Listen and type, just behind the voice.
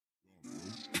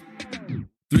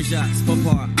3 shots, 4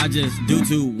 par, I just do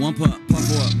 2. 1 putt, par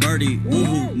 4, birdie,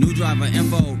 woohoo. New driver,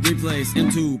 info, replace,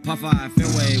 M2, par 5,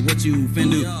 fairway, what you fin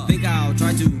do? Think I'll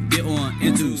try to get on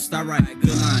into, start right,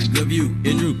 good line, good view,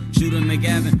 it drew. Shooter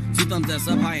McGavin, 2 thumbs that's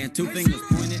up high and 2 fingers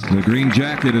pointed. The green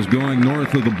jacket is going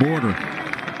north of the border.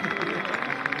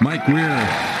 Mike Weir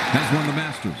has won the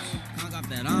Masters.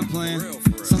 That I'm playing.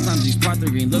 Sometimes these par 3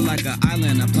 green look like an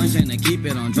island. A plunge and to keep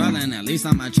it on dry land. At least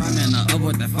I might try, man. Up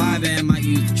with the 5 and might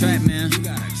use the trap, man.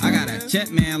 I got a check,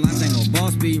 man. Line tango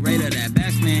ball speed, rated that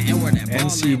batsman. And where that ball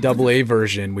NCAA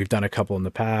version. We've done a couple in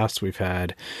the past. We've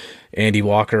had Andy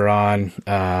Walker on,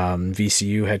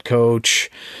 VCU head coach,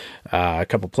 a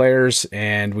couple players,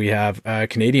 and we have a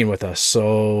Canadian with us.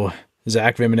 So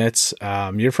Zach Viminitz,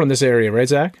 you're from this area, right,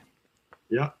 Zach?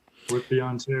 Yeah. Whitby,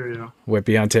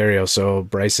 Ontario. So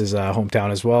Bryce's hometown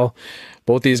as well.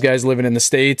 Both these guys living in the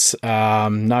States.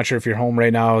 Not sure if you're home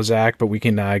right now, Zach, but we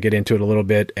can get into it a little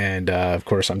bit. And of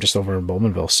course, I'm just over in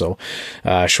Bowmanville, so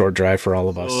short drive for all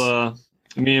of us. So,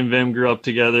 me and Vim grew up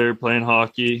together playing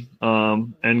hockey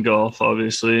and golf,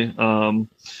 obviously.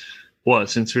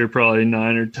 Since we were probably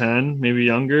 9 or 10, maybe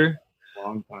younger.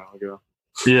 Long time ago.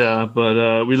 Yeah,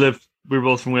 but we were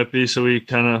both from Whitby, so we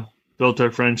kind of built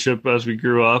our friendship as we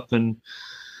grew up, and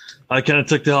I kind of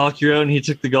took the hockey route and he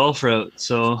took the golf route.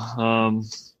 So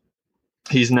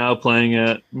he's now playing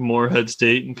at Moorhead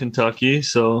State in Kentucky.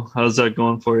 So how's that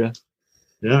going for you?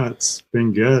 Yeah, it's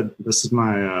been good. This is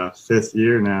my 5th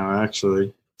year now,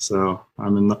 actually. So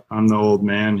I'm the old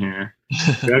man here.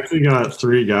 We actually got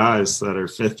 3 guys that are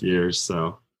 5th years,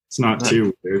 so it's not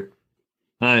too weird.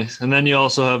 Nice. And then you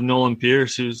also have Nolan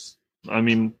Pierce,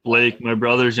 Blake, my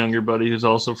brother's younger buddy, who's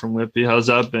also from Whitby. How's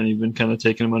that been? You've been kind of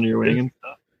taking him under your wing and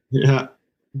stuff? Yeah,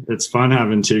 it's fun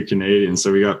having 2 Canadians.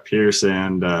 So we got Pierce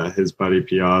and his buddy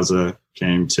Piazza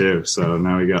came too. So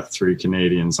now we got 3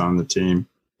 Canadians on the team.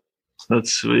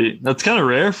 That's sweet. That's kind of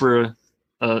rare for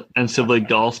a NCAA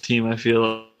golf team, I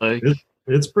feel like.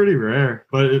 It's pretty rare,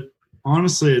 but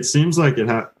honestly, it seems like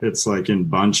it's like in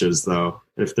bunches, though.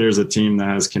 If there's a team that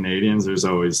has Canadians, there's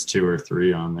always 2 or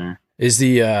 3 on there. Is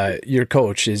the your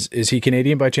coach, is he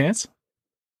Canadian by chance?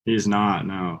 He's not,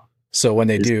 no. So when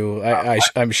they do, I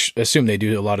assume they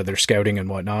do a lot of their scouting and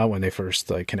whatnot when they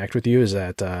first connect with you. Is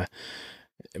that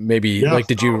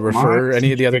did you refer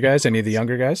any of the other guys, any of the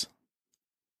younger guys?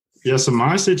 Yeah, so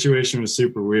my situation was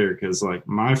super weird because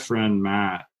my friend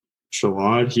Matt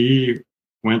Shalad, he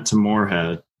went to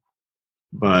Moorhead,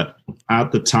 but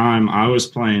at the time I was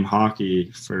playing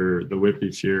hockey for the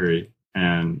Whitby Fury,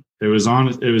 and it was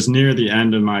near the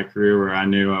end of my career where I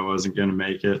knew I wasn't going to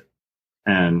make it,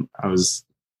 and I was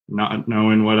not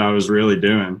knowing what I was really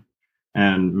doing.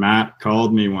 And Matt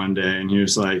called me one day and he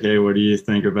was like, "Hey, what do you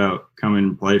think about coming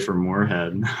and play for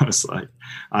Moorhead?" And I was like,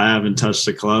 I haven't touched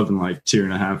a club in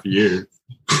 2.5 years.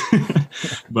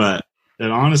 But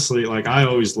it honestly, I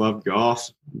always loved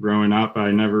golf growing up. I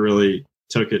never really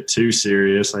took it too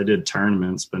serious. I did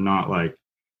tournaments, but not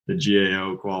the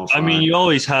GAO qualifier. You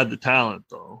always had the talent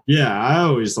though. Yeah, I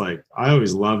always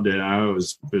loved it. I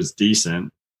always was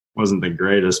decent. Wasn't the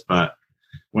greatest, but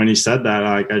when he said that,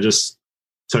 I just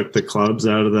took the clubs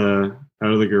out of the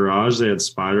garage. They had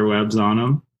spider webs on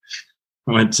them.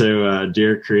 I went to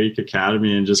Deer Creek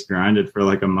Academy and just grinded for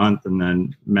a month, and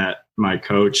then met my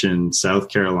coach in South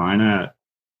Carolina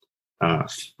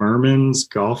at Furman's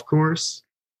golf course,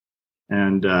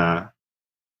 and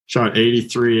shot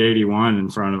 83, 81 in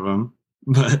front of him,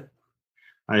 but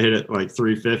I hit it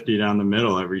 350 down the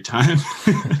middle every time.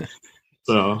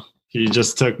 So he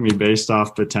just took me based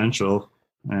off potential,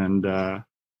 and it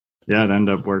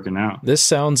ended up working out. This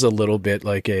sounds a little bit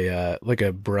like a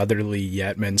brotherly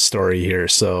Yetman story here.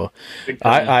 So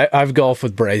I've golfed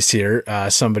with Bryce here,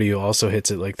 somebody who also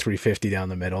hits it 350 down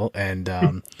the middle and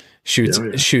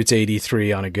shoots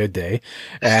 83 on a good day.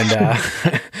 And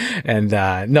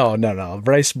no.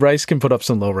 Bryce can put up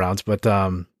some low rounds, but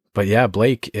yeah,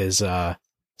 Blake is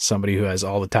somebody who has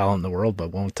all the talent in the world,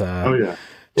 but won't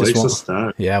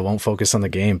won't focus on the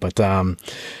game. But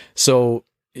so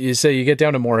you say you get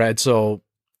down to Moorhead. So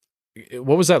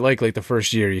what was that like the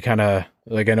first year? You kind of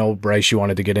I know Bryce, you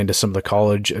wanted to get into some of the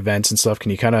college events and stuff.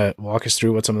 Can you kind of walk us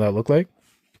through what some of that looked like?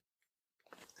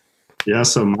 Yeah.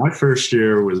 So my first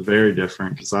year was very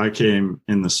different because I came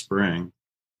in the spring,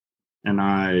 and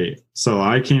I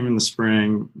came in the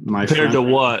spring. Compared to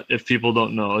what, if people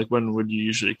don't know, when would you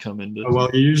usually come into? Well,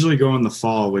 you usually go in the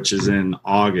fall, which is in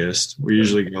August. We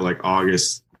usually go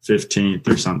August 15th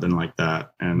or something like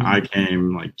that. And I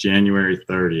came January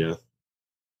 30th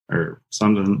or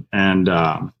something. And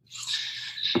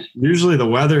usually the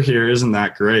weather here isn't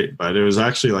that great, but it was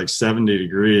actually like 70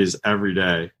 degrees every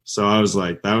day. So I was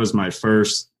like, that was my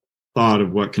first thought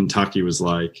of what Kentucky was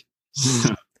like.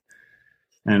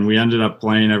 And we ended up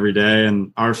playing every day.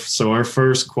 And our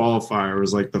first qualifier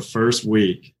was like the first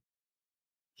week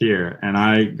here. And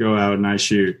I go out and I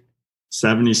shoot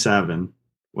 77.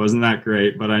 Wasn't that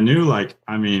great, but I knew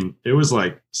it was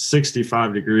like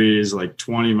 65 degrees, like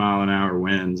 20-mile-an-hour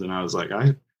winds. And I was like,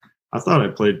 I thought I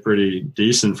played pretty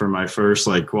decent for my first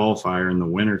like qualifier in the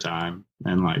wintertime.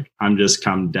 And like, I'm just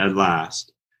come dead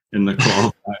last in the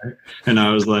qualifier. And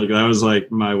I was like, that was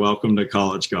like my welcome to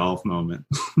college golf moment.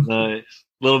 Nice.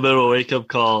 A little bit of a wake up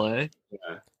call, eh?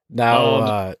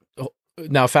 Yeah.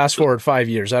 Now fast forward 5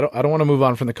 years. I don't want to move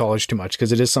on from the college too much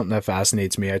because it is something that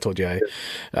fascinates me. I told you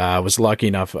I was lucky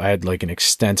enough. I had like an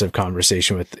extensive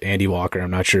conversation with Andy Walker.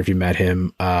 I'm not sure if you met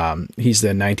him. He's the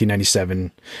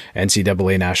 1997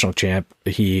 NCAA national champ.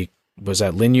 He was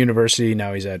at Lynn University.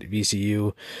 Now he's at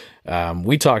VCU.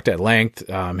 We talked at length.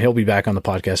 He'll be back on the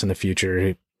podcast in the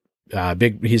future.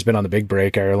 He's been on the Big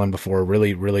Break Ireland before.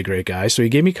 Really, really great guy. So he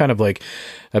gave me kind of like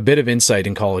a bit of insight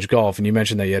in college golf. And you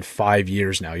mentioned that you had 5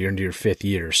 years now. You're into your 5th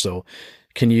year. So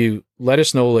can you let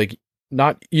us know, like,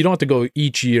 you don't have to go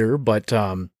each year, but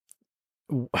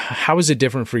how is it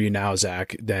different for you now,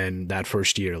 Zach, than that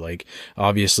first year? Like,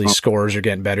 obviously scores are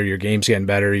getting better, your game's getting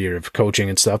better, you're coaching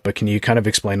and stuff, but can you kind of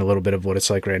explain a little bit of what it's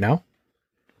like right now?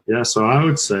 Yeah. So I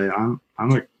would say I'm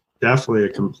definitely a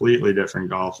completely different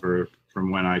golfer from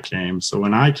when I came. So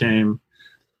when I came,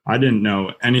 I didn't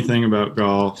know anything about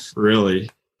golf, really.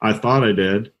 I thought I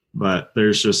did, but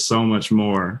there's just so much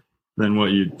more than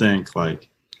what you'd think. Like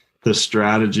the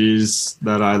strategies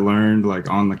that I learned like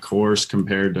on the course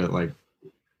compared to like,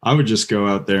 I would just go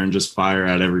out there and just fire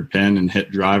at every pin and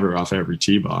hit driver off every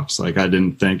tee box. Like I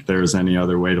didn't think there was any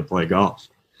other way to play golf.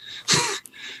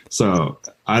 So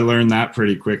I learned that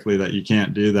pretty quickly, that you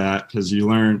can't do that, because you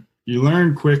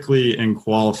learn quickly in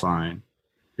qualifying,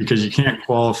 because you can't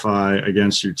qualify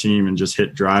against your team and just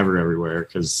hit driver everywhere,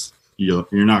 because you're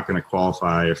not going to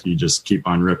qualify if you just keep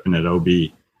on ripping at OB.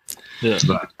 Yeah.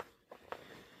 But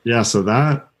yeah, so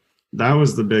that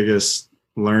was the biggest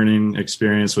learning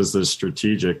experience, was the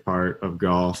strategic part of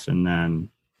golf. And then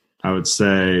I would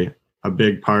say a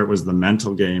big part was the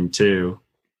mental game too.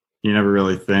 You never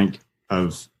really think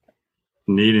of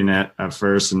needing it at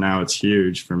first, and now it's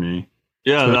huge for me.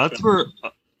 Yeah, that's where,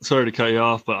 sorry to cut you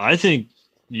off, but I think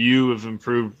you have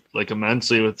improved like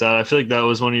immensely with that. I feel like that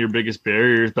was one of your biggest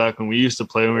barriers back when we used to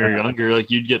play when we were younger. Like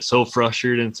you'd get so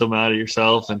frustrated and so mad at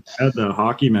yourself. And I had the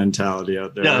hockey mentality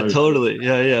out there. Yeah, totally.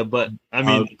 Yeah. But I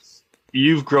mean,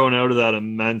 you've grown out of that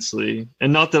immensely.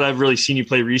 And not that I've really seen you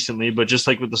play recently, but just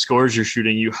like with the scores you're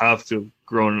shooting, you have to have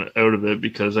grown out of it,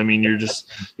 because I mean, you're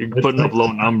putting up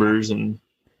low numbers. And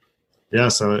yeah,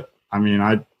 so I mean,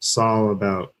 I saw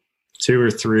about 2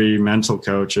 or 3 mental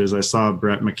coaches. I saw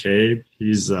Brett McCabe.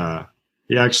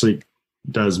 He actually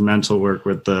does mental work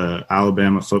with the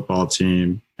Alabama football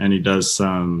team, and he does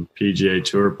some PGA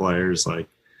Tour players, like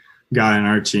guy on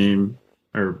our team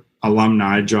or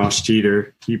alumni, Josh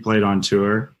Teeter. He played on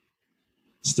tour,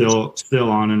 still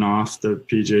on and off the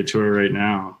PGA Tour right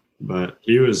now. But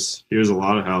he was a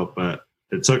lot of help. But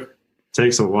it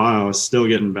takes a while. It's still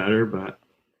getting better, but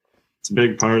it's a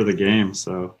big part of the game.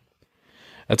 So.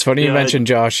 That's funny you mentioned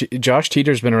Josh. Josh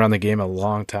Teeter's been around the game a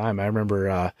long time. I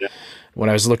remember when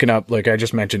I was looking up, like I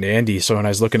just mentioned Andy. So when I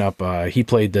was looking up, he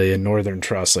played the Northern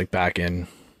Trust like back in,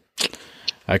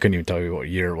 I couldn't even tell you what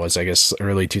year it was, I guess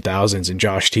early 2000s. And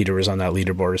Josh Teeter was on that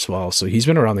leaderboard as well. So he's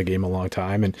been around the game a long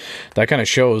time. And that kind of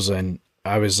shows. And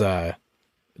I was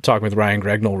talking with Ryan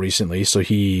Gregnell recently. So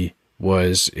he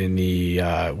was in the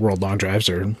World Long Drives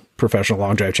or Professional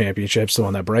Long Drive Championships, the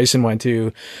one that Bryson went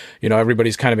to. You know,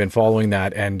 everybody's kind of been following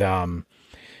that. And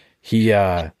he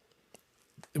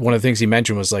one of the things he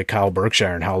mentioned was like Kyle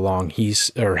Berkshire and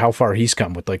how far he's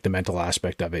come with like the mental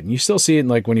aspect of it. And you still see it in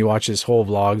like when you watch his whole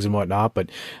vlogs and whatnot,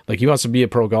 but like he wants to be a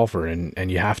pro golfer,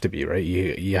 and you have to be, right?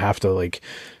 You have to like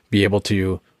be able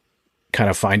to kind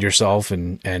of find yourself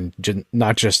and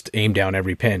not just aim down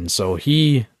every pin. So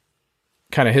he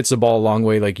kind of hits the ball a long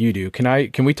way like you do.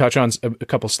 Can we touch on a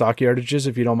couple stock yardages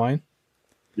if you don't mind?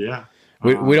 Yeah.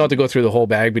 We don't have to go through the whole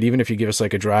bag, but even if you give us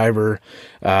like a driver,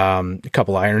 a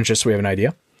couple irons, just so we have an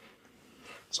idea.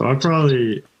 So I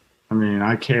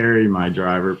carry my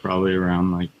driver probably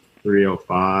around like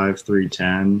 305,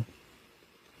 310.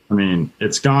 I mean,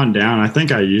 it's gone down. I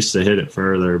think I used to hit it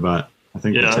further, but I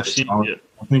think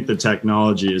the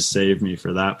technology has saved me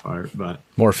for that part. But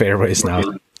more fairways now.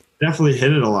 Definitely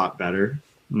hit it a lot better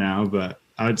now. But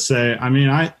I would say,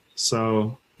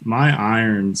 so my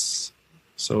irons,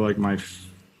 so like my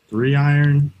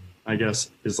 3-iron, I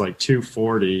guess, is like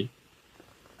 240.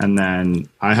 And then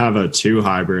I have a 2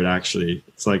 hybrid, actually.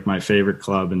 It's like my favorite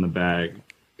club in the bag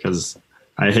because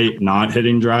I hate not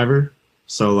hitting driver.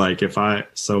 So like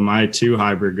my 2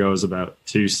 hybrid goes about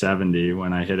 270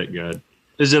 when I hit it good.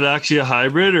 Is it actually a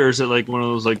hybrid, or is it like one of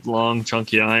those like long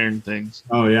chunky iron things?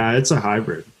 Oh yeah, it's a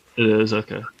hybrid. It is,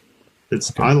 okay.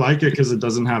 I like it because it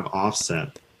doesn't have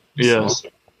offset. Yeah. So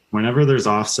whenever there's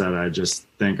offset, I just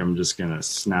think I'm just gonna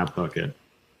snap hook it.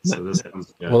 So this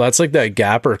one's good. Well, that's like that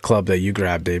gapper club that you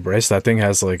grabbed, Bryce. That thing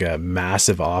has like a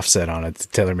massive offset on it,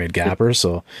 TaylorMade gapper.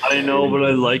 So I know, but I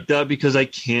like that because I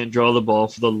can't draw the ball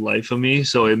for the life of me.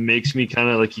 So it makes me kind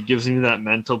of like, it gives me that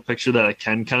mental picture that I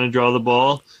can kind of draw the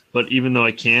ball, but even though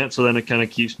I can't, so then it kind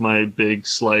of keeps my big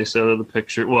slice out of the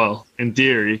picture. Well, in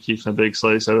theory, it keeps my big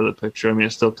slice out of the picture. I mean,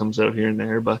 it still comes out here and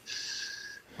there, but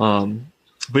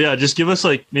yeah, just give us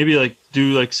like, maybe like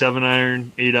do like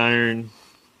 7-iron, 8-iron,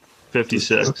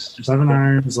 56.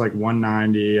 7-iron is like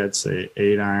 190. I'd say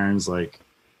 8-iron's like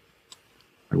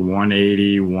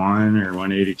 181 or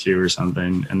 182 or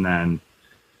something. And then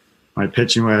my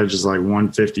pitching wedge is like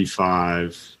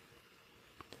 155.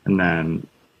 And then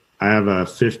I have a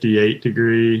 58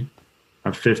 degree,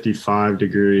 a 55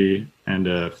 degree, and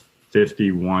a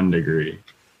 51 degree.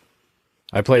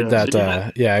 I played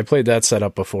I played that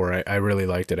setup before. I really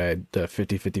liked it. I had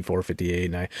 50, 54,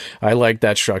 58, and I like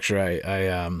that structure.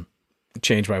 I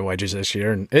changed my wedges this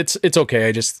year, and it's okay.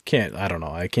 I just can't, I don't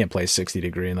know. I can't play 60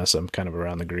 degree unless I'm kind of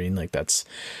around the green. Like that's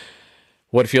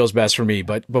what feels best for me.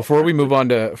 But before we move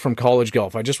on from college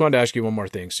golf, I just wanted to ask you one more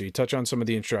thing. So you touch on some of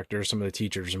the instructors, some of the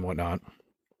teachers and whatnot,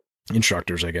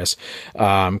 instructors, I guess,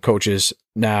 coaches.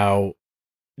 Now,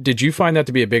 did you find that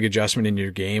to be a big adjustment in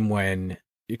your game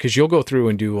because you'll go through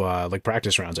and do like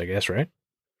practice rounds, I guess, right?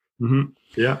 Mm-hmm.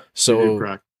 Yeah.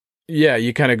 So yeah,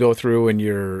 you kind of go through and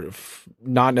you're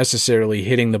not necessarily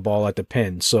hitting the ball at the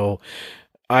pin. So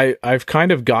I've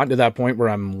kind of gotten to that point where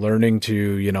I'm learning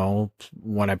to,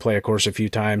 when I play a course a few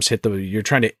times,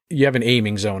 you have an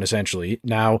aiming zone essentially.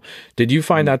 Now, did you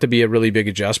find that to be a really big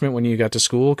adjustment when you got to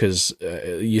school? Because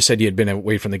you said you had been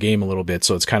away from the game a little bit.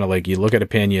 So it's kind of like you look at a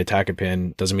pin, you attack a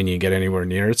pin, doesn't mean you get anywhere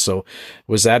near it. So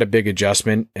was that a big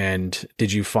adjustment? And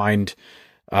did you find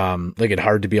like it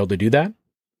hard to be able to do that?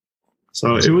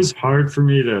 So it was hard for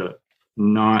me to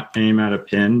not aim at a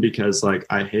pin because like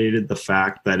I hated the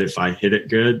fact that if I hit it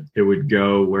good, it would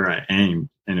go where I aimed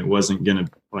and it wasn't going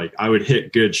to I would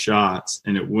hit good shots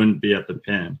and it wouldn't be at the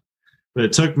pin. But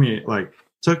it took me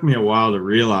a while to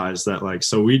realize that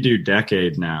so we do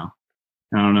Decade now.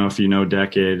 I don't know if you know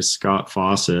Decade, Scott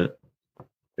Fawcett.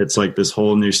 It's like this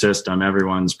whole new system.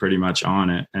 Everyone's pretty much on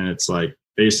it. And it's like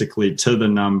basically to the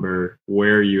number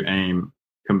where you aim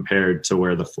compared to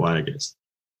where the flag is.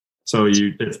 So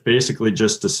it's basically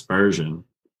just dispersion.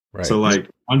 Right. So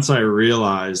once I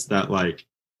realized that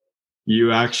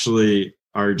you actually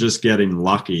are just getting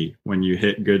lucky when you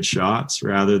hit good shots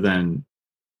rather than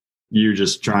you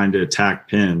just trying to attack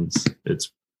pins.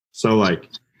 It's so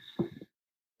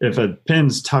if a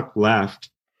pin's tucked left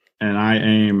and I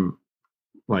aim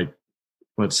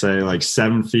let's say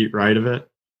 7 feet right of it,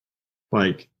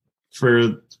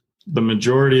 for the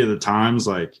majority of the times,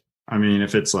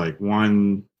 if it's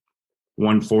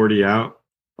 140 out,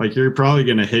 you're probably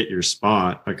going to hit your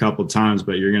spot a couple times,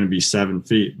 but you're going to be 7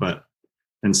 feet.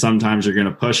 And sometimes you're going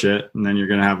to push it and then you're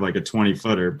going to have a 20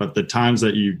 footer. But the times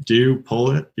that you do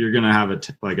pull it, you're going to have a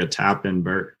tap in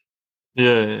bird.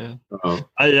 Yeah. So,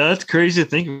 that's crazy to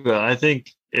think about. I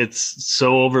think it's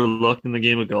so overlooked in the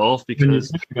game of golf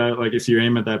because if you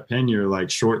aim at that pin, you're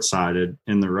short sided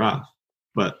in the rough.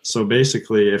 But so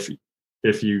basically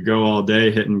if you go all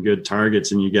day hitting good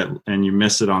targets and you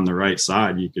miss it on the right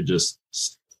side, you could just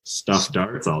stuff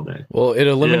darts all day. Well, it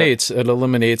eliminates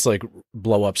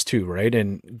blow ups too, right?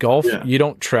 And golf, you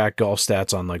don't track golf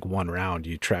stats on one round,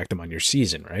 you track them on your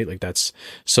season, right? That's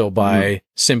so by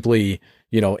simply,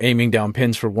 aiming down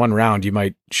pins for one round, you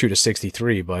might shoot a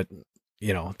 63, but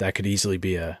that could easily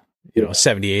be a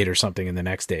 78 or something in the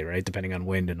next day, right? Depending on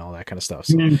wind and all that kind of stuff.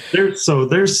 So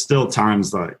there's still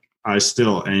times I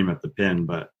still aim at the pin,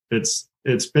 but it's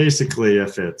basically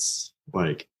if it's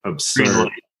absurd,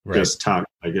 right, just tough,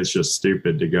 it's just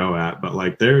stupid to go at.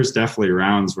 But there's definitely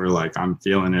rounds where I'm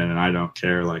feeling it and I don't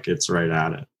care, it's right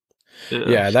at it.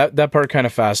 Yeah, that part kind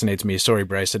of fascinates me. Sorry,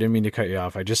 Bryce, I didn't mean to cut you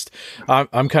off.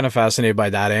 I'm kind of fascinated by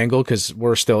that angle because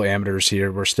we're still amateurs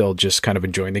here. We're still just kind of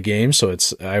enjoying the game. So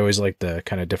I always like the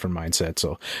kind of different mindset.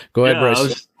 So go ahead,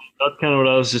 Bryce. That's kind of what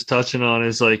I was just touching on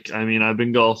is I've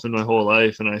been golfing my whole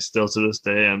life and I still to this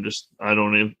day, I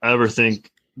don't even ever think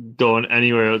going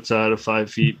anywhere outside of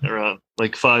 5 feet around,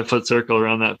 like 5 foot circle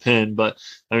around that pin. But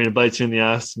I mean, it bites you in the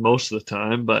ass most of the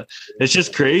time. But it's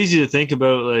just crazy to think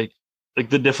about like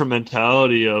the different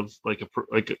mentality of like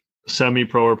a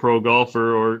semi-pro or pro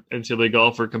golfer or NCAA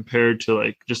golfer compared to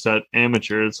like just that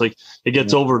amateur. It's like it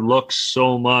gets overlooked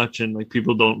so much, and like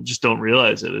people don't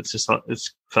realize it.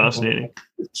 It's fascinating.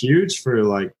 It's huge for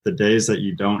like the days that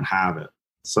you don't have it.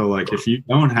 So like if you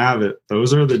don't have it,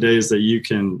 those are the days that you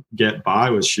can get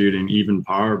by with shooting even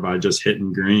par by just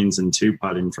hitting greens and two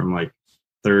putting from like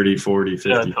 30, 40, 50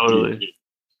 yeah, totally. feet,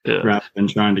 yeah. rather than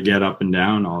trying to get up and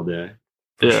down all day.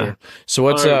 Yeah. Sure. So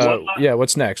what's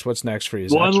what's next? What's next for you,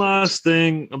 Zach? One last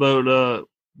thing about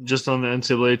just on the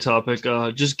NCAA topic,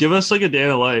 just give us like a day in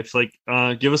a life. Like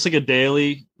give us like a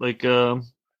daily, like a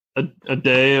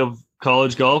day of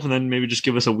college golf, and then maybe just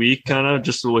give us a week kind of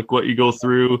just like what you go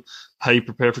through, how you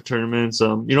prepare for tournaments. You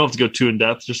don't have to go too in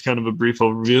depth, just kind of a brief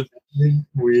overview.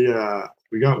 We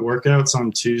got workouts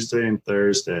on Tuesday and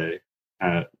Thursday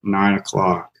at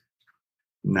 9:00.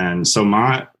 And then, so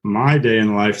my day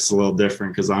in life is a little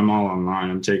different because I'm all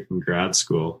online. I'm taking grad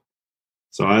school.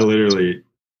 So I literally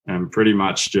am pretty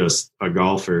much just a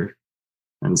golfer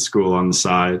and school on the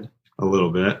side a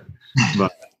little bit.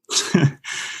 But,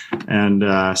 and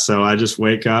so I just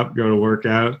wake up, go to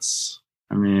workouts.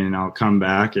 I mean, I'll come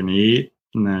back and eat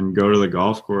and then go to the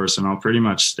golf course, and I'll pretty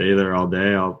much stay there all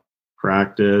day. I'll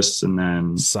practice and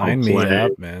then sign me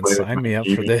up, man. Sign me up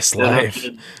for this life.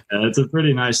 It's a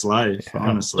pretty nice life,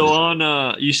 honestly. So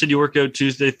on you said you work out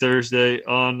Tuesday, Thursday.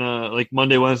 On like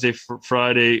Monday, Wednesday,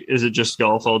 Friday, is it just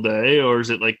golf all day, or is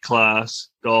it like class,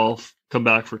 golf, come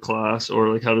back for class, or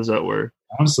like how does that work?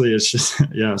 Honestly, it's just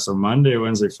so Monday,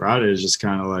 Wednesday, Friday is just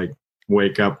kind of like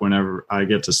wake up whenever I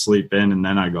get to sleep in, and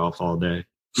then I golf all day.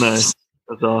 Nice.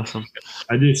 That's awesome.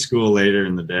 I do school later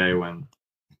in the day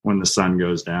when the sun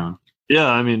goes down. Yeah,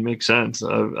 I mean, makes sense.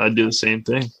 I do the same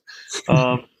thing.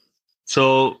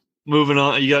 So moving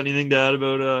on, you got anything to add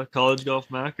about college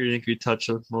golf, Mac, or you think we touched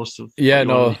on most of? Yeah,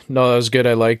 no, that was good.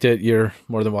 I liked it. You're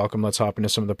more than welcome. Let's hop into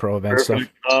some of the pro event stuff.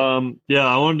 Yeah,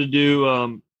 I wanted to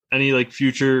do any like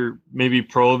future maybe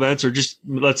pro events, or just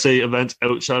let's say events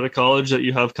outside of college that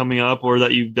you have coming up or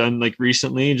that you've done like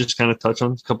recently. Just kind of touch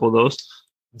on a couple of those.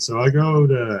 So I go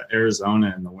to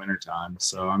Arizona in the wintertime.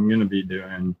 So I'm going to be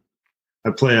I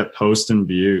play at Poston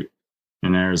Butte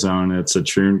in Arizona. It's a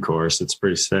Troon course. It's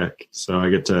pretty sick. So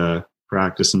I get to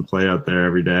practice and play out there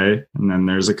every day. And then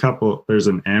there's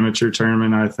an amateur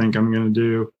tournament I think I'm going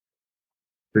to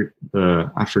do.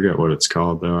 I forget what it's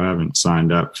called though. I haven't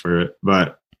signed up for it,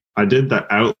 but I did the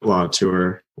Outlaw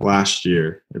Tour last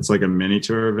year. It's like a mini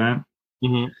tour event.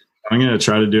 Mm-hmm. I'm going to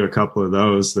try to do a couple of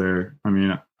those there. I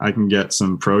mean, I can get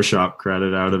some pro shop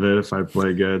credit out of it if I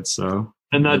play good. So.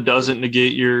 And that doesn't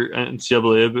negate your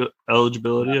NCAA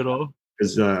eligibility at all?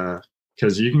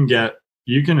 Because you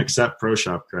can accept pro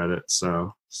shop credit.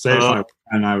 So say if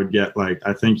I would get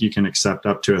I think you can accept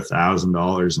up to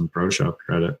 $1,000 in pro shop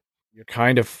credit. You're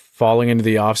kind of falling into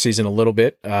the off season a little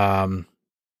bit.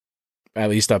 At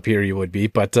least up here you would be,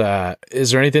 but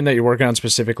is there anything that you're working on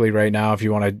specifically right now if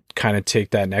you want to kind of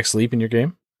take that next leap in your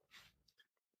game?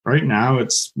 Right now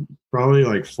it's probably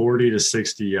like 40 to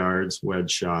 60 yards wedge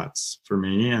shots for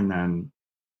me, and then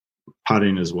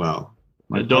putting as well.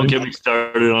 Don't get me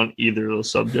started on either of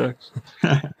those subjects.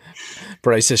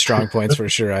 Bryce's strong points for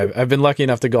sure. I've been lucky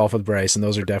enough to golf with Bryce, and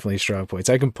those are definitely strong points.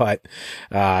 I can putt.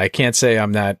 I can't say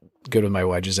I'm not good with my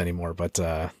wedges anymore, but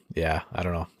yeah, I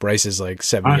don't know. Bryce is like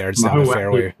 70 yards down the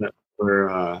fairway.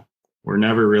 We're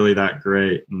never really that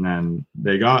great, and then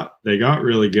they got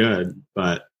really good,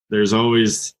 but there's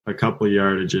always a couple of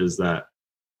yardages that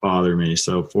bother me.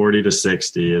 So 40 to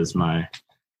 60 is my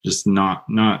just not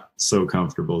so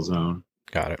comfortable zone.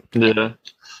 Got it. Yeah.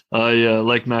 Yeah,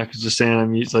 like Mac was just saying, I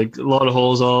mean, it's like a lot of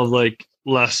holes all like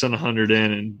less than 100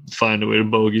 in and find a way to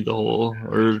bogey the hole.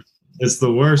 Or it's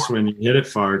the worst when you hit it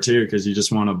far too, because you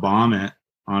just want to bomb it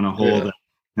on a hole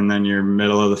and then you're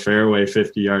middle of the fairway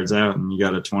 50 yards out and you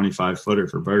got a 25 footer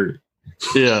for birdie.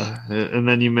 Yeah, and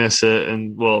then you miss it,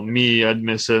 and well, I'd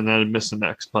miss it, and then I'd miss the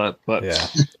next putt. But yeah.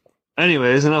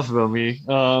 Anyways, enough about me.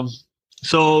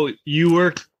 So you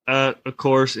worked at a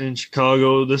course in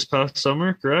Chicago this past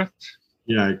summer, correct?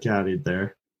 Yeah, I caddied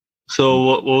there. So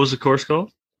what was the course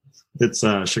called? It's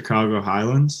Chicago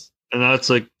Highlands, and that's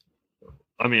like,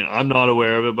 I mean, I'm not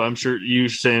aware of it, but I'm sure you're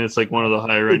saying it's like one of the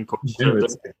higher end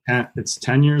courses. It's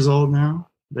 10 years old now.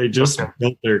 They just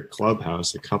built their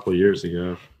clubhouse a couple years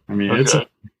ago. I mean, it's a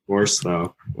course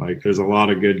though. Like, there's a lot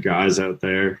of good guys out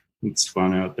there. It's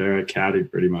fun out there. I caddy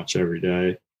pretty much every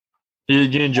day.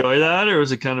 Did you enjoy that, or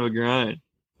was it kind of a grind?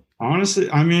 Honestly,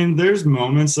 I mean, there's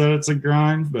moments that it's a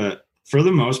grind, but for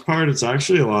the most part, it's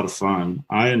actually a lot of fun.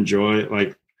 I enjoy it.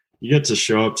 Like, you get to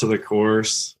show up to the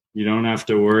course. You don't have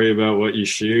to worry about what you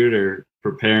shoot or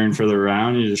preparing for the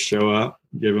round. You just show up,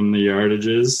 give them the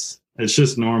yardages. It's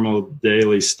just normal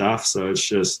daily stuff. So it's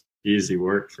just easy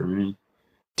work for me.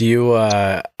 Do you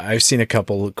I've seen a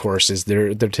couple of courses.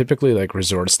 They're typically like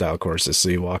resort style courses. So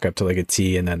you walk up to like a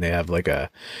tee and then they have like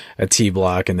a tee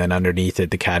block, and then underneath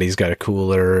it the caddy's got a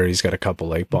cooler, he's got a couple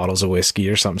like bottles of whiskey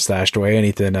or something stashed away.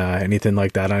 Anything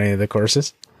like that on any of the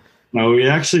courses? No, we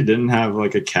actually didn't have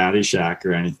like a caddy shack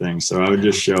or anything. So I would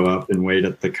just show up and wait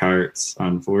at the carts.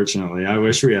 Unfortunately, I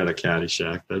wish we had a caddy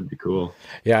shack. That'd be cool.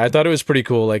 Yeah, I thought it was pretty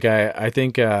cool. Like I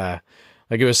think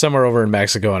like it was somewhere over in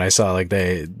Mexico, and I saw like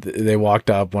they walked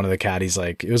up, one of the caddies,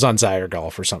 like it was on Zyre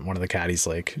Golf or something. One of the caddies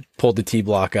like pulled the tee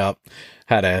block up,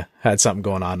 had something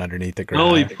going on underneath the ground.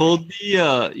 No, he pulled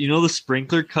the the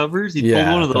sprinkler covers. He pulled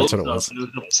one of those. That's what it was. It was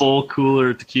a full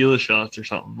cooler tequila shots or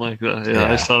something like that. Yeah.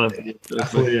 I saw that.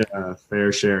 Definitely a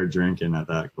fair share of drinking at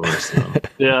that course. So.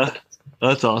 Yeah,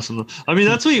 that's awesome. I mean,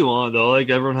 that's what you want though. Like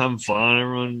everyone having fun,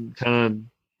 everyone kind of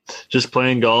just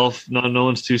playing golf. No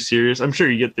one's too serious. I'm sure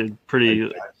you get the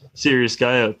pretty serious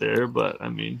guy out there, but I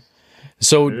mean,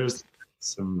 so there's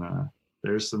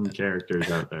some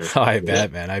characters out there. I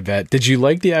bet, man. I bet. Did you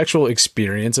like the actual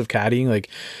experience of caddying? Like,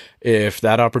 if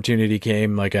that opportunity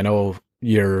came, like I know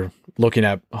you're looking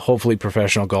at hopefully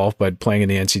professional golf, but playing in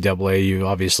the NCAA, you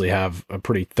obviously have a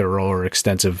pretty thorough or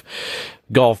extensive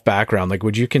golf background. Like,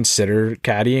 would you consider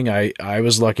caddying? I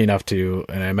was lucky enough to,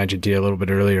 and I mentioned to you a little bit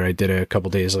earlier, I did a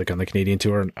couple days like on the Canadian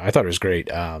tour, and I thought it was great.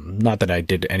 Not that I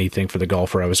did anything for the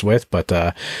golfer I was with, but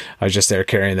I was just there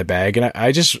carrying the bag, and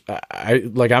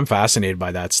I'm fascinated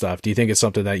by that stuff. Do you think it's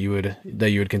something that you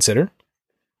would consider?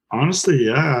 Honestly,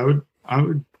 yeah, I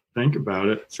would think about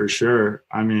it for sure.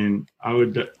 I mean,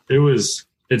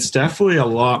 it's definitely a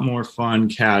lot more fun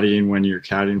caddying when you're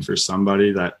caddying for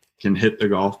somebody that can hit the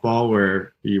golf ball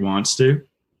where he wants to.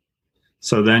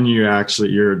 So then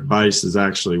your advice is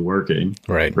actually working.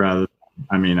 Right. Rather,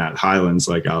 I mean, at Highlands,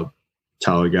 like I'll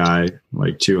tell a guy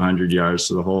like 200 yards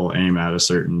to the hole, aim at a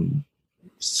certain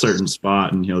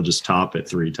spot, and he'll just top it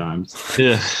 3 times.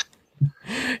 Yeah.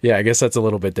 Yeah, I guess that's a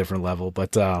little bit different level,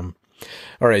 but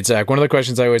all right, Zach, one of the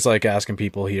questions I always like asking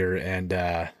people here, and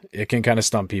it can kind of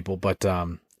stump people, but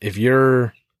if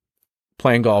you're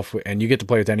playing golf and you get to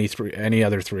play with any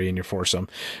other 3 in your foursome,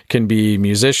 can be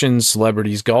musicians,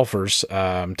 celebrities, golfers.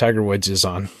 Tiger Woods is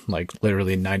on like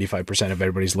literally 95% of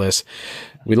everybody's list.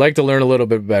 We'd like to learn a little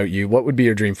bit about you. What would be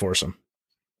your dream foursome?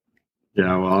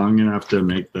 Yeah, well, I'm going to have to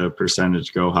make the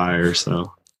percentage go higher.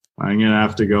 So I'm going to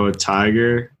have to go with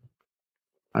Tiger.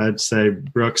 I'd say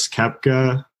Brooks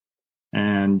Koepka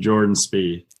and Jordan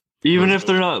Spieth. Even if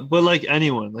they're not, but like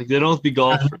anyone, like they don't have to be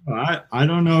golfers. I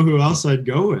don't know who else I'd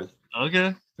go with.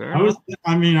 Okay, fair enough.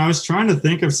 I was trying to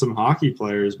think of some hockey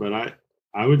players, but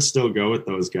I would still go with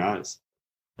those guys.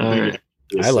 All right.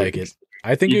 I like it.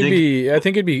 I think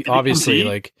it'd be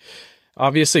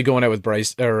obviously going out with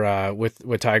Bryce or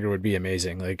with Tiger would be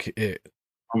amazing. Like it,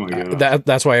 oh my God.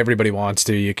 That's why everybody wants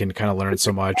to. You can kind of learn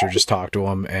so much or just talk to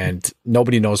him, and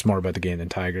nobody knows more about the game than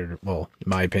Tiger. Well, in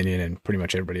my opinion, and pretty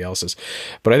much everybody else's.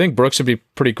 But I think Brooks would be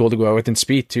pretty cool to go out with, and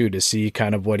Spieth too, to see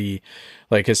kind of what he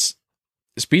like. His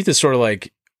Spieth is sort of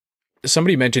like,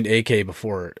 somebody mentioned AK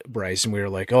before, Bryce, and we were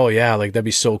like, oh yeah, like that'd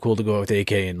be so cool to go out with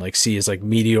AK and like see his like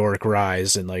meteoric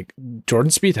rise. And like Jordan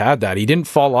Spieth had that. He didn't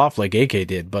fall off like AK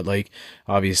did, but like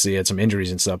obviously he had some injuries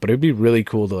and stuff. But it'd be really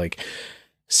cool to like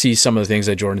see some of the things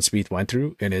that Jordan Spieth went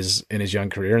through in his young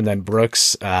career. And then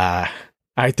Brooks, I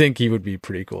think he would be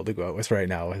pretty cool to go out with right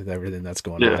now with everything that's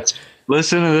going on.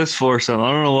 Listen to this foursome. I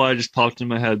don't know why it just popped in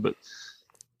my head, but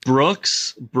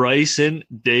Brooks, Bryson,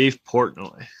 Dave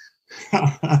Portnoy.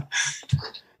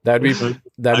 That'd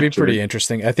be pretty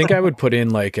interesting. I think I would put in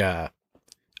like I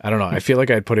don't know. I feel like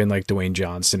I'd put in like Dwayne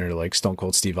Johnson or like Stone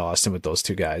Cold Steve Austin with those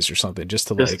 2 guys or something, just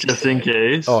in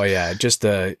case. Oh yeah,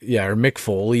 or Mick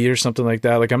Foley or something like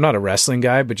that. Like I'm not a wrestling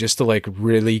guy, but just to like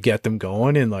really get them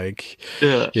going and like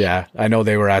yeah. I know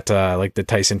they were at like the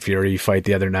Tyson Fury fight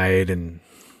the other night, and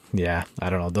yeah, I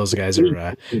don't know. Those guys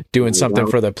are doing something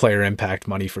for the player impact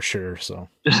money for sure. So.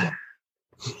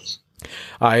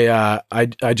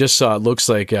 I just saw, it looks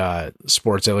like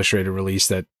Sports Illustrated released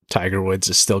that Tiger Woods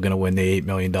is still going to win the $8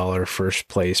 million first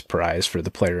place prize for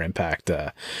the player impact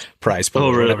prize pool.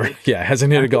 Oh, really? Whatever. Yeah,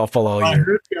 hasn't hit a golf ball all year. I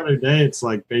heard the other day it's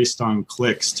like based on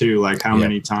clicks too, like how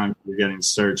many times you're getting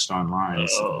searched online.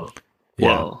 So, yeah,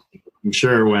 wow. I'm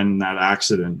sure when that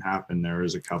accident happened, there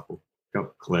was a couple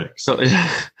clicks. So,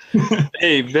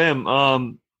 hey,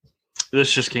 Vim,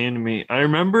 this just came to me. I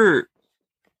remember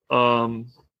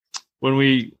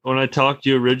when I talked to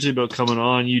you originally about coming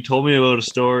on, you told me about a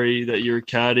story that you were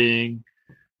caddying.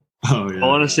 Oh yeah. I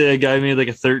want to say a guy made like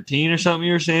a 13 or something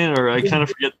you were saying, or I kind of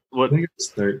forget what. I think it was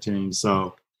 13.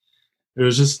 So it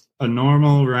was just a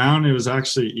normal round. It was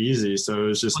actually easy. So it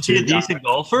was just Was he a decent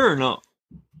golfer or no?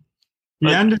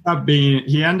 He ended up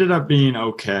being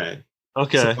okay.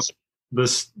 Okay. So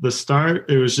the start,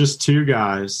 it was just two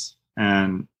guys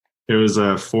and it was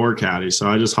a 4 caddy. So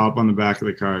I just hop on the back of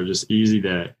the car, just easy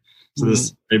day. So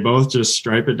they both just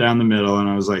stripe it down the middle, and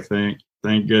I was like, thank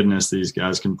goodness these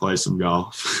guys can play some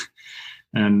golf.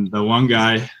 And the one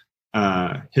guy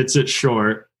hits it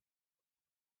short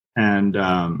and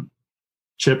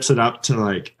chips it up to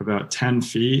like about 10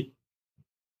 feet.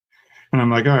 And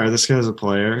I'm like, all right, this guy's a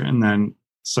player. And then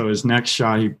so his next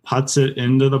shot, he putts it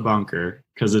into the bunker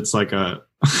because it's like a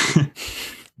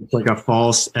it's like a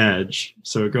false edge.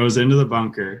 So it goes into the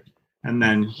bunker, and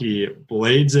then he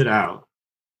blades it out.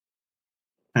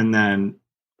 And then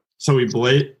so he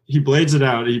blades it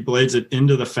out. He blades it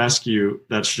into the fescue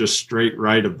that's just straight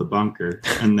right of the bunker,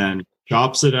 and then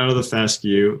chops it out of the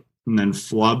fescue, and then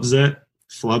flubs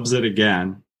it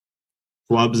again,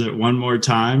 flubs it one more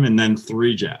time, and then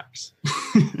 3 jacks.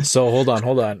 So hold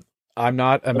on. I'm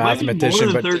not a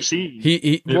mathematician, but 13.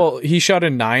 he shot a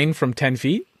 9 from 10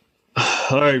 feet.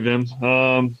 All right, Vim.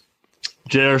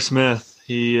 J.R. Smith.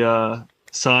 He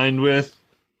signed with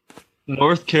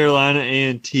North Carolina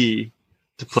A&T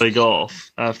to play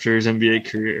golf after his NBA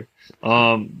career.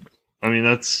 I mean,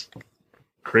 that's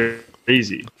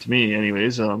crazy to me,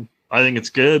 anyways. I think it's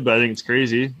good, but I think it's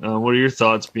crazy. What are your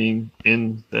thoughts being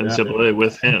in the NCAA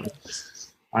with him?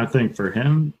 I think for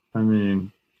him, I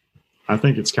mean, I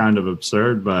think it's kind of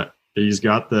absurd, but he's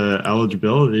got the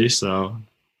eligibility. So,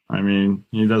 I mean,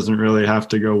 he doesn't really have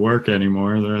to go work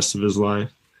anymore the rest of his life.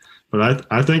 But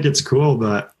I think it's cool,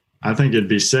 but I think it'd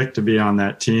be sick to be on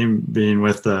that team,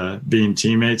 being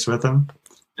teammates with him.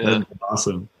 Yeah. That'd be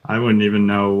awesome. I wouldn't even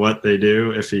know what they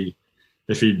do if he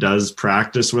does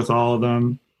practice with all of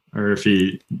them, or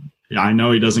I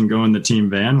know he doesn't go in the team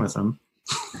van with them.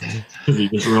 He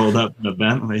just rolled up in a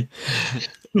Bentley.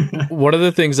 One of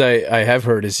the things I have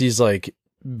heard is he's like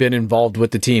been involved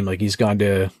with the team. Like he's gone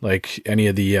to like any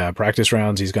of the practice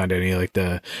rounds. He's gone to any like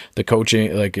the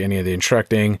coaching, like any of the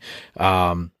instructing.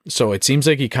 So it seems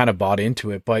like he kind of bought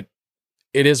into it, but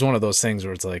it is one of those things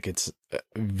where it's like, it's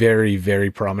very,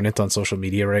 very prominent on social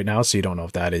media right now. So you don't know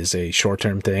if that is a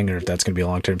short-term thing or if that's going to be a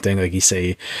long-term thing. Like you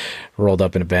say, rolled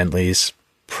up in a Bentley's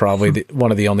probably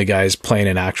one of the only guys playing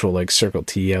an actual like Circle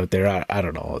T out there. I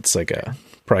don't know. It's like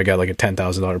probably got like a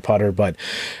 $10,000 putter, but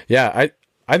yeah,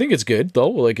 I think it's good though.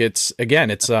 Like it's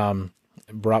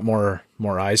brought more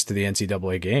eyes to the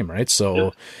NCAA game, right?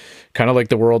 So kind of like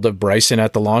the world of Bryson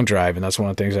at the long drive. And that's one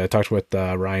of the things I talked with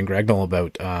Ryan Gregnell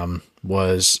about,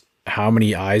 was how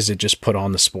many eyes it just put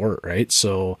on the sport, right?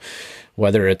 So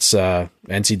whether it's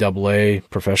NCAA,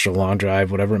 professional long drive,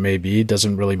 whatever it may be,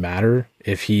 doesn't really matter.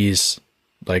 If he's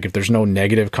like, if there's no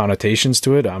negative connotations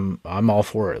to it, I'm all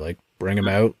for it. Like bring him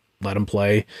out, let him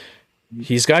play.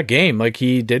 He's got game. Like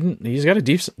he's got a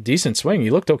decent swing. He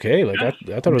looked okay. Like I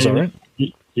thought it was all right.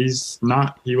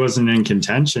 He wasn't in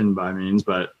contention by means,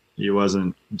 but he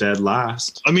wasn't dead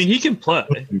last. I mean, he can play.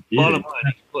 Bottom line,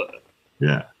 he can play.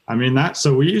 Yeah. I mean,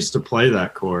 so we used to play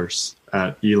that course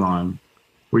at Elon.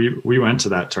 We went to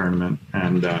that tournament,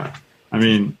 and I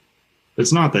mean,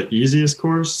 it's not the easiest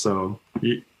course, so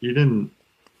he didn't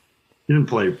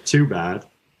play too bad.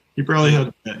 He probably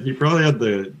had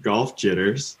the golf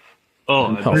jitters.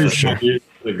 Oh, for sure.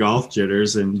 The golf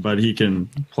jitters, but he can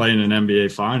play in an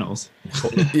NBA Finals.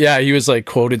 Yeah, he was like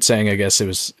quoted saying, I guess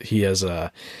he has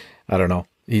I don't know,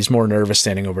 he's more nervous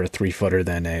standing over a 3-footer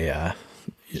than a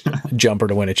jumper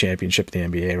to win a championship in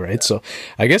the NBA, right? Yeah. So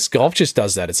I guess golf just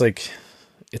does that. It's like,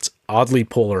 it's oddly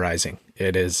polarizing.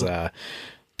 It is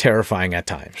terrifying at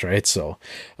times, right? So,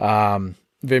 Vim,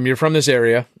 you're from this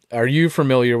area. Are you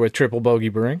familiar with Triple Bogey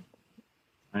Brewing?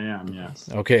 I am, yes.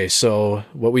 Okay, so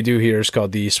what we do here is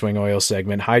called the Swing Oil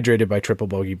segment, hydrated by Triple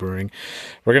Bogey Brewing.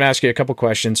 We're going to ask you a couple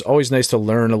questions. Always nice to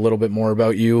learn a little bit more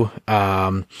about you.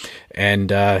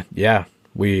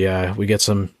 We get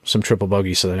some Triple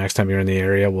Bogey. So the next time you're in the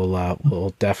area,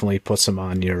 we'll definitely put some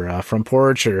on your front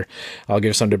porch, or I'll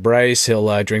give some to Bryce.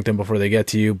 He'll drink them before they get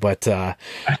to you. But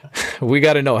we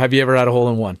got to know, have you ever had a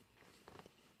hole-in-one?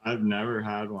 I've never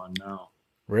had one, no.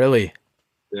 Really?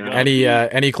 Yeah.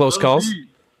 Any close calls?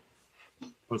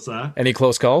 What's that? Any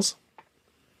close calls?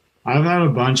 I've had a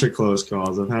bunch of close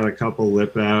calls. I've had a couple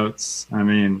lip outs. I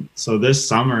mean, so this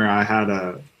summer I had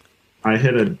a I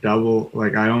hit a double,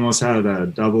 like I almost had a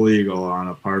double eagle on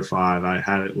a par 5. I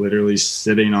had it literally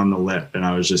sitting on the lip, and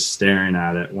I was just staring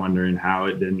at it, wondering how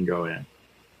it didn't go in.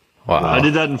 Wow. I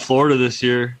did that in Florida this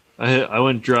year. I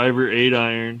went driver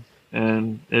 8-iron,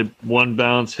 and it one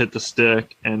bounce hit the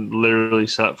stick and literally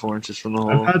sat 4 inches from the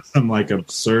hole. I've had some like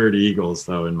absurd eagles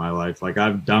though in my life. Like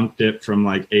I've dunked it from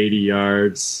like 80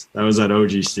 yards. That was at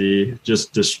OGC.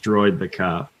 Just destroyed the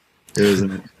cup. It was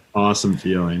an awesome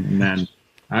feeling. And then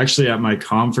actually at my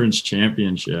conference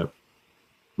championship,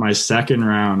 my second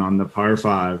round on the par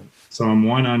 5. So I'm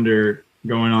 1 under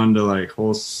going on to like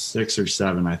hole 6 or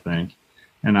 7, I think.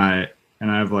 And I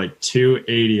have like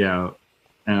 280 out,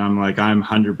 and I'm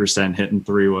 100% hitting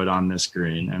 3-wood on this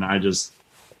green. And I just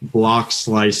block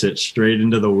slice it straight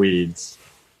into the weeds.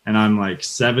 And I'm like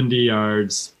 70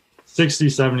 yards, 60,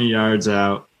 70 yards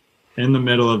out in the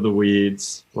middle of the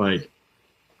weeds, like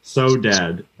so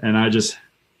dead. And I just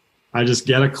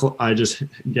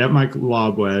get my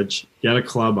lob wedge, get a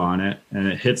club on it, and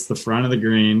it hits the front of the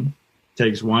green,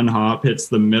 takes one hop, hits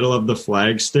the middle of the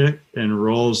flag stick, and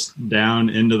rolls down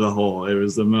into the hole. It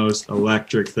was the most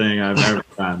electric thing I've ever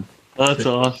done. That's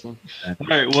awesome. All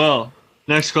right, well,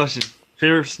 next question.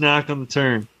 Favorite snack on the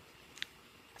turn?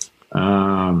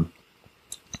 Gotta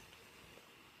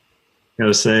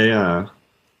say,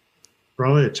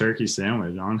 probably a turkey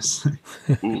sandwich, honestly.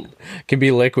 Ooh. Can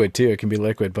be liquid too. It can be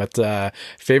liquid. But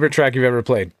favorite track you've ever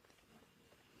played?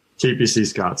 TPC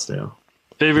Scottsdale.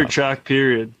 Favorite track,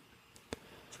 period?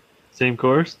 Same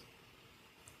course?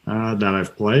 That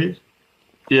I've played?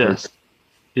 Yes.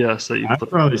 Yes, that you I'd played.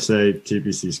 probably say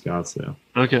TPC Scottsdale.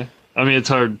 Okay. I mean, it's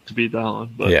hard to beat that one.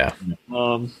 But, Yeah.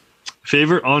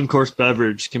 Favorite on-course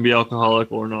beverage can be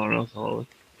alcoholic or non-alcoholic.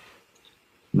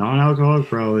 Non-alcoholic,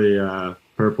 probably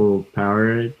purple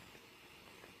Powerade.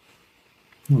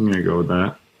 I'm gonna go with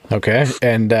that. Okay.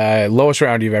 And lowest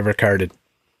round you've ever carded?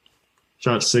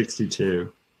 Shot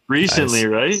 62. Recently,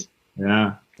 Nice. right?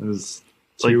 Yeah, it was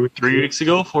Like 2 weeks 3 ago. weeks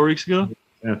ago, 4 weeks ago?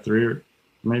 Yeah,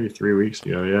 maybe 3 weeks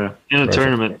ago. Yeah, In a Perfect.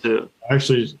 tournament, too.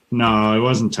 actually, no, it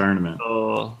wasn't tournament.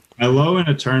 Oh, My low in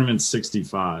a tournament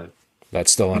 65.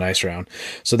 That's still a nice round.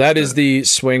 So that is the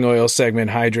Swing Oil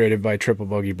segment, hydrated by Triple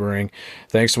Bogey Brewing.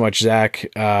 Thanks so much, Zach.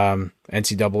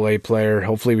 NCAA player.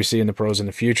 Hopefully we see you in the pros in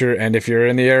the future. And if you're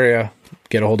in the area,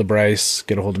 get a hold of Bryce,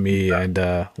 get a hold of me, and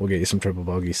we'll get you some triple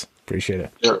bogeys. Appreciate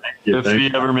it. Yeah, if thank he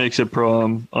you. ever makes it pro,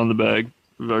 I'm on the bag.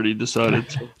 We've already decided.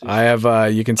 I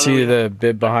have, you can see yeah. the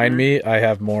bib behind me. I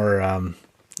have more,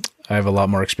 I have a lot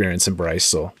more experience than Bryce.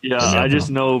 So Yeah, let me I know.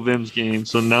 just know Vim's game.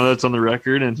 So now that's on the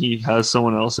record and he has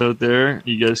someone else out there,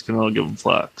 you guys can all give him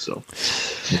flack. So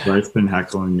Bryce's been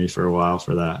heckling me for a while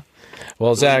for that.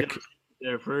 Well, Zach,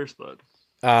 there first, bud.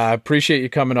 appreciate you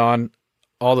coming on.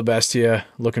 All the best to you.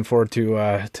 Looking forward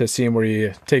to seeing where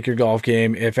you take your golf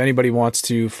game. If anybody wants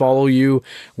to follow you,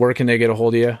 where can they get a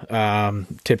hold of you?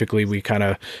 Typically, we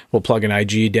we'll plug an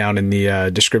IG down in the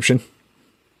description.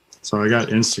 So I got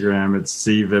Instagram. It's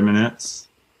Z Viminits,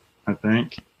 I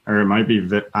think, or it might be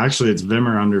actually it's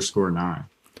Vimmer_9.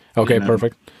 Okay, And then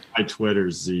perfect. My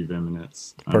Twitter's Z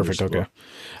Viminits. Perfect. Okay,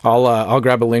 I'll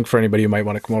grab a link for anybody who might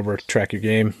want to come over, track your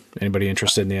game. Anybody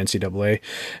interested in the NCAA,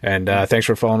 and thanks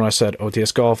for following us at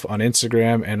OTS Golf on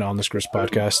Instagram and on the Scripps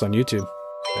Podcast on YouTube.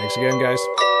 Thanks again, guys.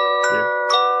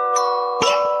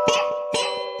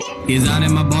 He's out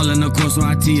in my ball in the course, so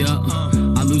I tee up.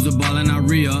 I lose the ball and I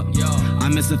re-up. I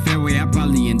miss a fairway, I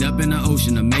probably end up in the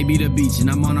ocean or maybe the beach. And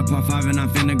I'm on a par 5 and I'm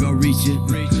finna go reach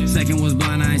it. Second was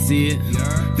blind, I ain't see it.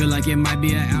 Feel like it might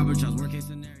be an albatross working.